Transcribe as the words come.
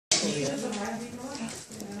Oi,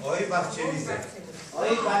 Barcelice.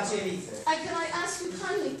 Oi, Barcelice. Can I ask you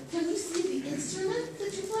kindly, can we see the instrument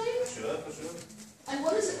that you play? Sure, for sure. And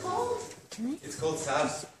what is it called? It's called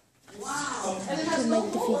saz. Wow. And it has no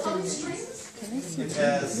hole. How many strings? It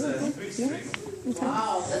has 3 strings.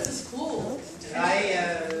 Wow, this is cool.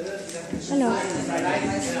 Hallo. Is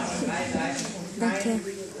Danke. it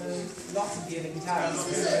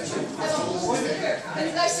a hole here? Can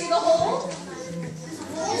you guys see the hole?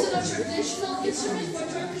 Is it a traditional instrument for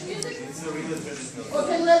Turkish music? It's a real traditional. Or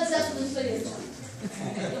can Led Zeppelin play it?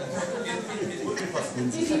 It would be possible.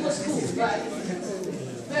 If he was cool, right?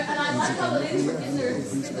 And I like how the ladies were in their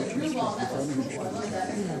groove on. That was cool. I love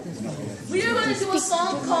that. We are going to do a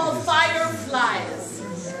song called Fireflies.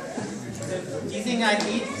 Die singen ein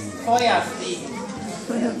Lied, Feuerfliegen.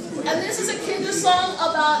 And this is a kinder song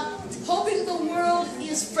about hoping the world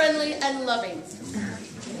is friendly and loving.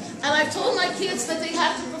 And I've told my kids that they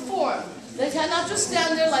have to perform. They cannot just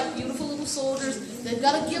stand there like beautiful little soldiers. They've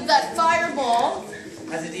got to give that fireball.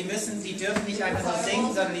 Also die dürfen nicht einfach so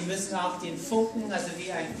singen, sondern die müssen auch den Funken, also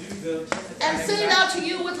wie ein Glühwürmchen. And sing it out to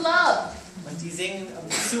you with love. Und die singen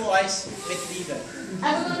zu euch mit Liebe.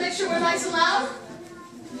 And we're going to make sure we're nice and loud.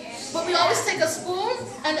 But we always take a spoon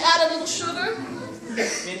and add a little sugar.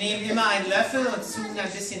 Wir nehmen immer einen Löffel und tun ein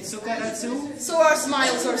bisschen Zucker dazu. So our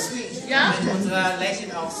smiles are sweet, yeah? Damit unser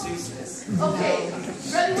Lächeln auch süß ist. Okay,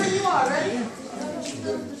 ready when you are, ready?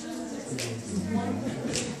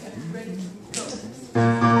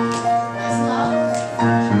 Nice and loud.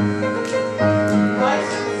 Right.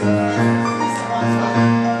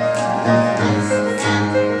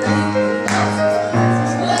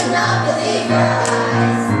 Would not believe your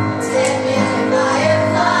eyes. 10 million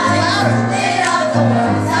fireflies lit up the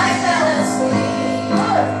world. I fell asleep.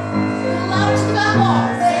 Good. Louder to the back wall.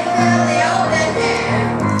 They feel the olden hair.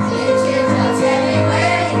 The teardrops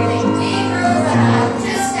everywhere. You think deep through, but I'm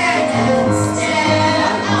just stand and stare.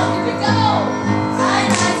 Now here we go. I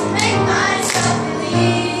like to make myself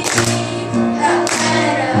believe that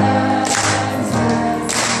better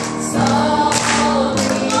turns slowly.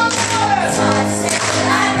 So I say that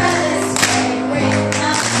I'd rather stay awake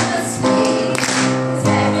out the sleep. 'Cause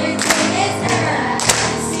everything is never as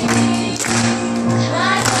it seems. And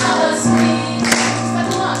I fall asleep. Step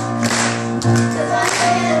along. 'Cause I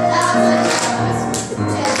say 1,000 times,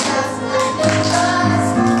 10,000 random thoughts.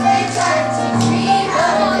 They try to teach me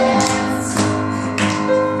how to dance.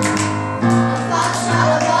 A thought shot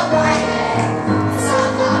above my head. It's all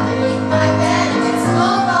caught beneath my bed, and it's no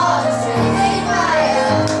ball straight by a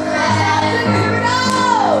thread. Here we go.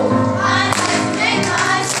 I like to make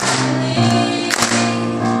myself believe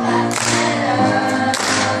that better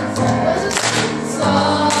turns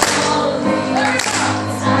slowly. There we go.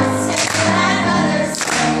 'Cause I say that I'd rather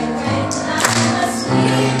stay awake when I'm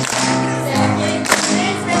asleep. 'Cause everything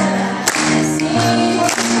is never as it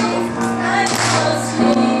seems. I fall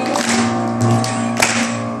asleep.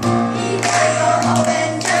 Either you're open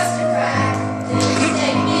just a crack. Please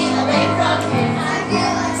take me away from here. I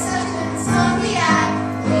feel like such a insomniac.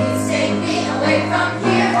 Please take me away from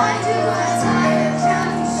here. Why do I tire of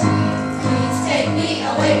counting sheep? Please take me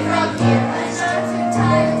away from here. I'm too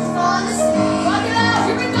tired to fall asleep. Rock it out.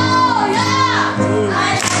 Here we go. Yeah. I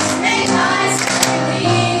like to make myself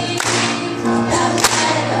believe that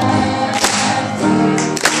better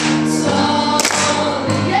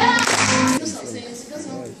slowly. Yeah.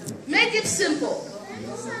 Make it simple.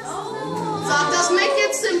 Just make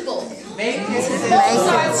it simple.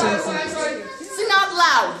 Sorry. Sing out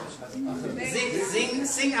loud.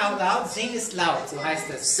 Sing out loud. Sing ist laut, so heißt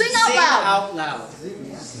es. Sing out loud. Out loud.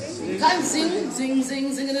 Kein sing, sing,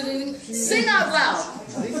 sing, sing, ding. Sing out loud.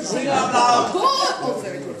 Sing out loud. Good. Oh,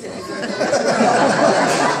 very good.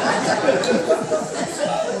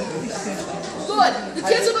 Good. The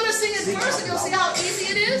kids are going to sing it first, and you'll see how easy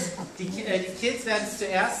it is. Die Kids werden es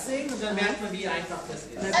zuerst singen und dann merkt man, wie einfach das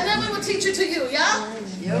ist. And then we will teach it to you, yeah?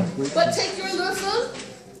 But take your löffel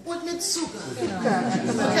with Mitsuka.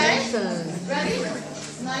 Okay? Ready?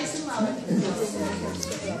 Nice and loud.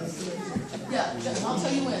 Yeah, I'll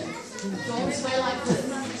tell you when. Don't sway like this.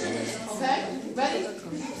 Okay? Ready?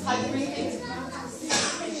 Hide the ring things.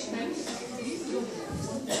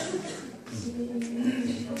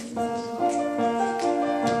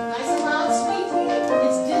 Nice and loud, sweet.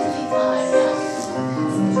 It's Disney time, yeah?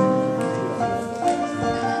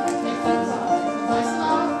 Nice and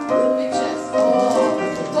loud. Big chest. Oh,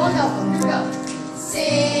 don't help them. Here we go.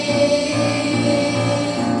 Sing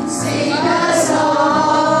a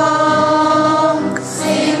song.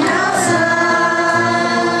 Sing a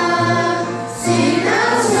song. Sing a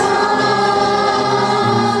song.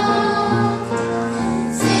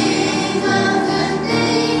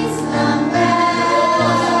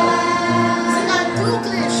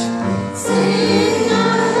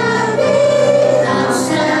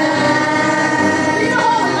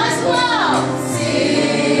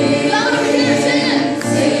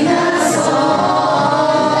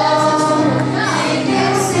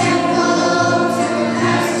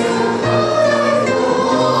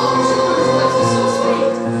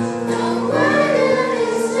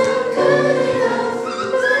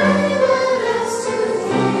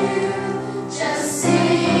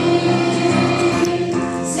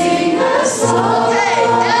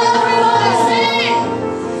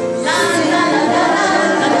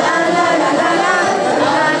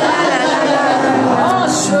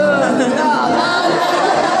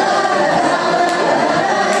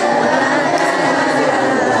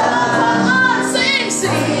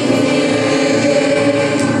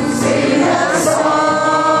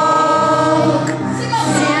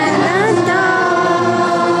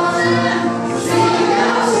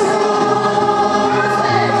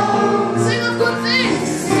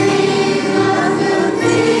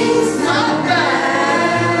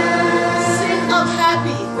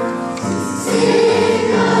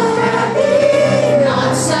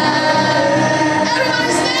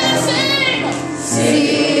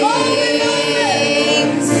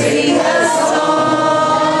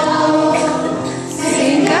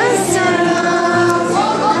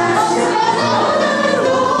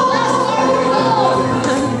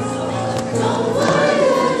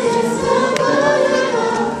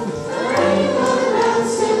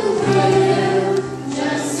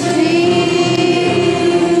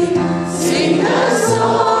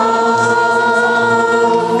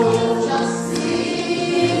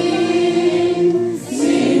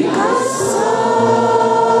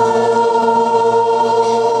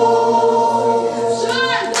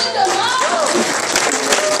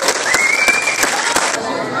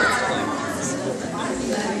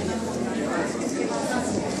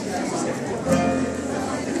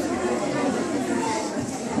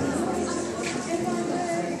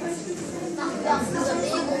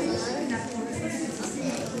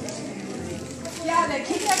 der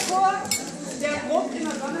Kinderchor, der probt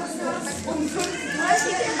immer donnerstags um 5 Uhr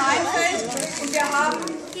hier im Mainfeld. Und wir haben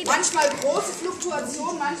manchmal große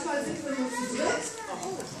Fluktuationen, manchmal sind wir nur zu dritt.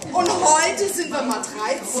 Und heute sind wir mal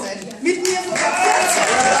 13. Mit mir sogar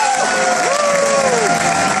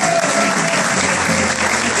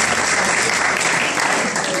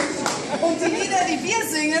 14. Und die Lieder, die wir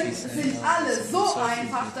singen, sind alle so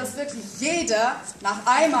einfach, dass wirklich jeder nach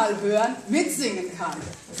einmal hören mitsingen kann.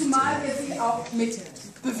 Zumal wir sie auch mit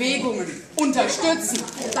Bewegungen unterstützen.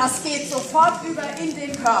 Das geht sofort über in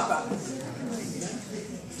den Körper.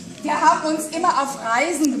 Wir haben uns immer auf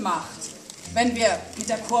Reisen gemacht, wenn wir mit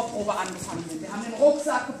der Chorprobe angefangen sind. Wir haben den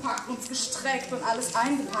Rucksack gepackt, uns gestreckt und alles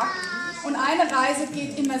eingepackt. Und eine Reise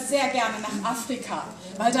geht immer sehr gerne nach Afrika,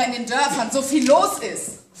 weil da in den Dörfern so viel los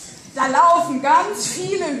ist. Da laufen ganz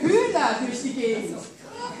viele Hühner durch die Gegend.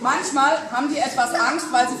 Manchmal haben die etwas Angst,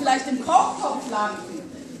 weil sie vielleicht im Kochtopf landen.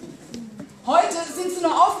 Heute sind sie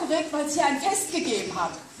nur aufgeregt, weil es hier ein Fest gegeben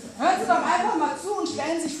hat. Hören Sie doch einfach mal zu und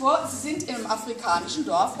stellen sich vor, Sie sind in einem afrikanischen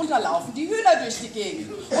Dorf und da laufen die Hühner durch die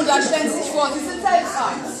Gegend. Und dann stellen Sie sich vor, Sie sind selbst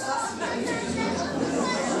eins.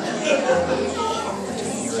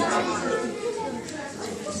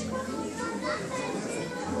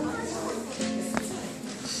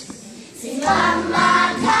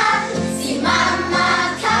 Simamaka,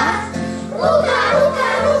 Simamaka, Ruka, Ruka,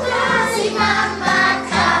 Ruka,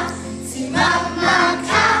 Simamaka,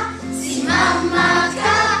 Simamaka,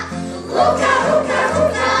 Simamaka, Ruka, Ruka,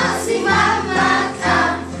 Ruka, Simamaka,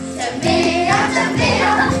 Tembea,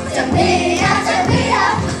 Tembea, Tembea, Tembea,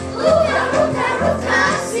 Ruka, Ruka, Ruka,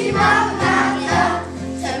 Simamaka,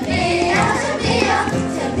 Tembea, Tembea,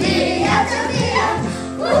 Tembea, Tembea,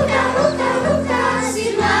 Ruka, Ruka, Ruka,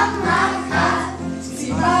 Simamaka,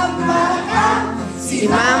 Simamaka,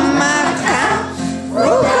 Simamaka,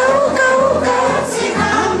 ruka ruka ruka,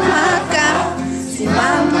 simamaka,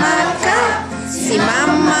 simamaka,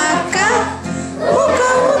 simamaka,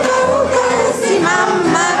 ruka ruka ruka,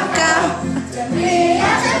 simamaka.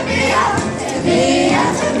 Tembea, tembea, tembea,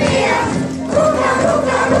 tembea, ruka,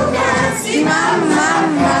 ruka, ruka,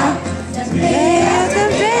 Simamaka, tembea,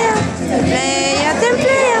 tembea, tembea,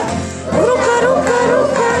 tembea, ruka ruka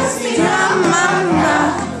ruka, simamaka.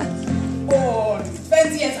 Und wenn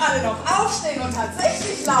Sie jetzt alle noch aufstehen und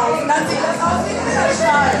tatsächlich laufen, dann sieht das aus wie ein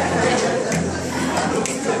Hühnerstall.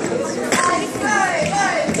 1, 2,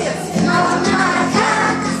 3, 4.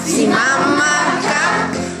 Simamaka,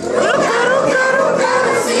 ruka ruka ruka,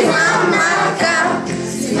 simamaka,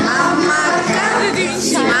 simamaka,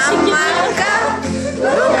 simamaka,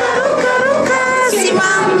 ruka ruka ruka,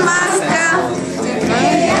 simamaka.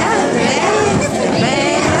 Tembea,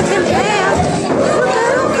 tembea, tembea, ruka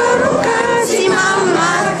ruka ruka,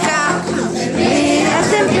 simamaka. Tembea,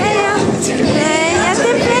 tembea, tembea,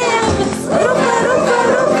 tembea, ruka ruka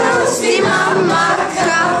ruka,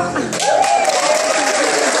 simamaka.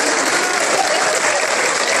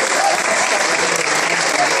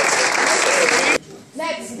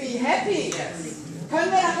 Let's be happy.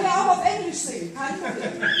 Können wir nachher auch auf Englisch singen? Kein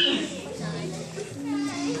Problem.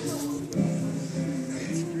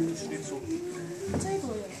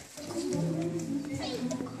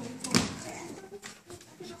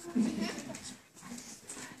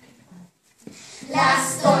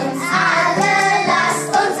 Lasst uns alle, lasst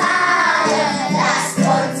uns alle, lasst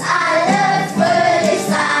uns alle fröhlich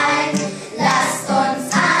sein. Lasst uns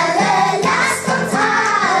alle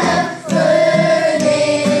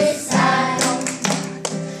fröhlich sein.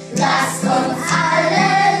 Lasst uns alle,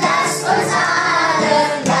 lasst uns alle,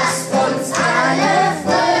 lasst uns alle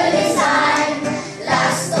fröhlich sein.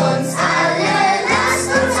 Lasst uns alle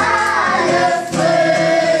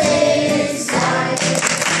fröhlich sein.